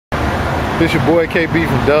This your boy KB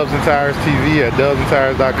from Dubs and Tires TV at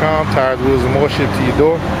dubsandtires.com. Tires, wheels, and more shipped to your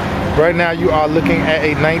door. Right now you are looking at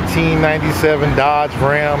a 1997 Dodge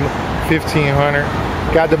Ram 1500.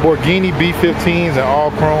 Got the Borghini B15s and all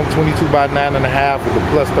chrome 22 by 9.5 with the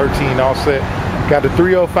plus 13 offset. Got the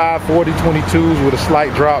 305 40/22s with a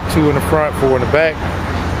slight drop, 2 in the front, 4 in the back.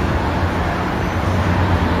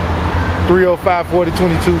 305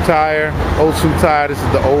 40/22 tire, O2 tire. This is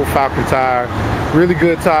the old Falcon tire. Really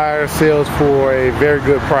good tire, sells for a very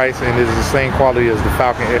good price, and is the same quality as the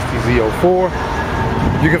Falcon STZ04.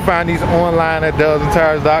 You can find these online at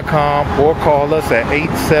dubsandtires.com or call us at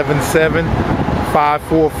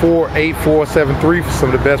 877-544-8473 for some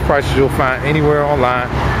of the best prices you'll find anywhere online.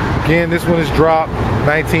 Again, this one is dropped,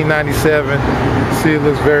 1997. See, it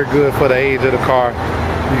looks very good for the age of the car.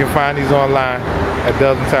 You can find these online at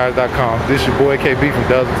dubsandtires.com. This is your boy KB from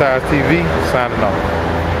Dubs and Tires TV, signing off.